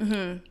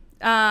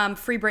 Mm-hmm.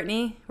 Free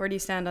Britney. Where do you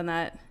stand on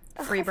that?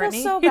 Free Britney? I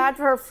feel so bad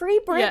for her. Free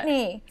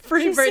Britney. Yeah.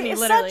 Free Britney,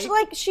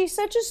 literally. She's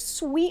such a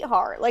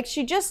sweetheart. Like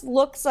she just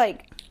looks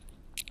like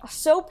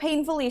so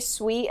painfully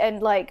sweet,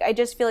 and like I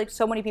just feel like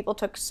so many people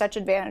took such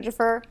advantage of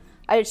her.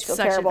 I just feel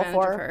terrible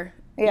for her.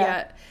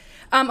 Yeah.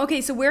 Okay,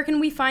 so where can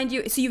we find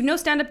you? So you have no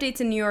stand-up dates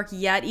in New York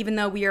yet, even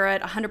though we are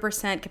at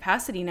 100%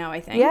 capacity now,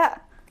 I think. Yeah.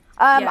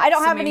 I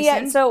don't have any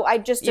yet, so I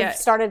just have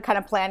started kind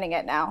of planning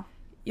it now.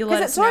 You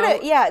let us know.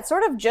 It's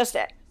sort of just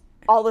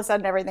all of a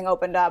sudden everything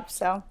opened up,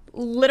 so.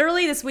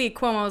 Literally this week,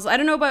 Cuomo's, I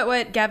don't know about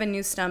what Gavin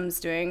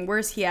Newsom's doing.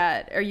 Where's he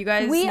at? Are you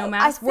guys no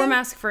mask? We're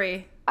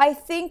mask-free. I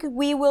think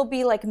we will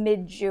be like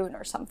mid-June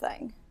or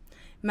something.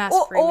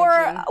 Mask-free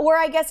mid-June. Or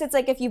I guess it's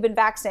like if you've been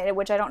vaccinated,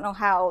 which I don't know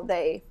how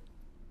they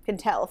can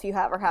tell if you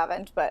have or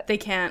haven't, but they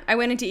can't. I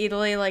went into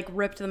Italy, like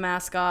ripped the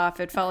mask off.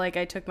 It felt like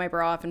I took my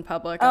bra off in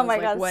public. I was my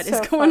God, what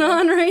so is going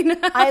on right now?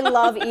 I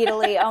love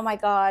Italy. Oh my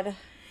God.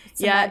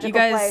 a magical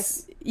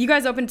place. You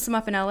guys opened some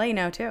up in LA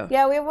now too.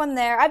 Yeah, we have one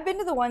there. I've been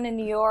to the one in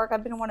New York.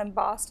 I've been to one in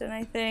Boston,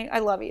 I think. I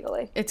love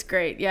Italy. It's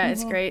great. Yeah,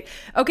 it's great.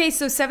 Okay,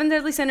 so Seven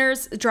Deadly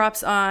Sinners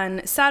drops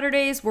on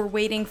Saturdays. We're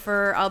waiting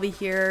for I'll Be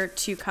Here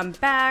to come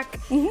back.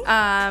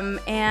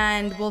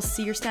 And we'll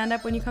see your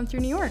stand-up when you come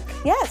through New York.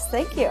 Yes,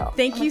 thank you.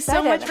 Thank you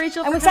so much,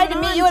 Rachel, I'm for excited to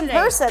coming meet on you in today.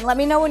 person. Let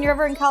me know when you're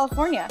ever in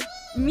California.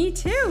 Me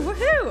too.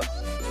 Woohoo.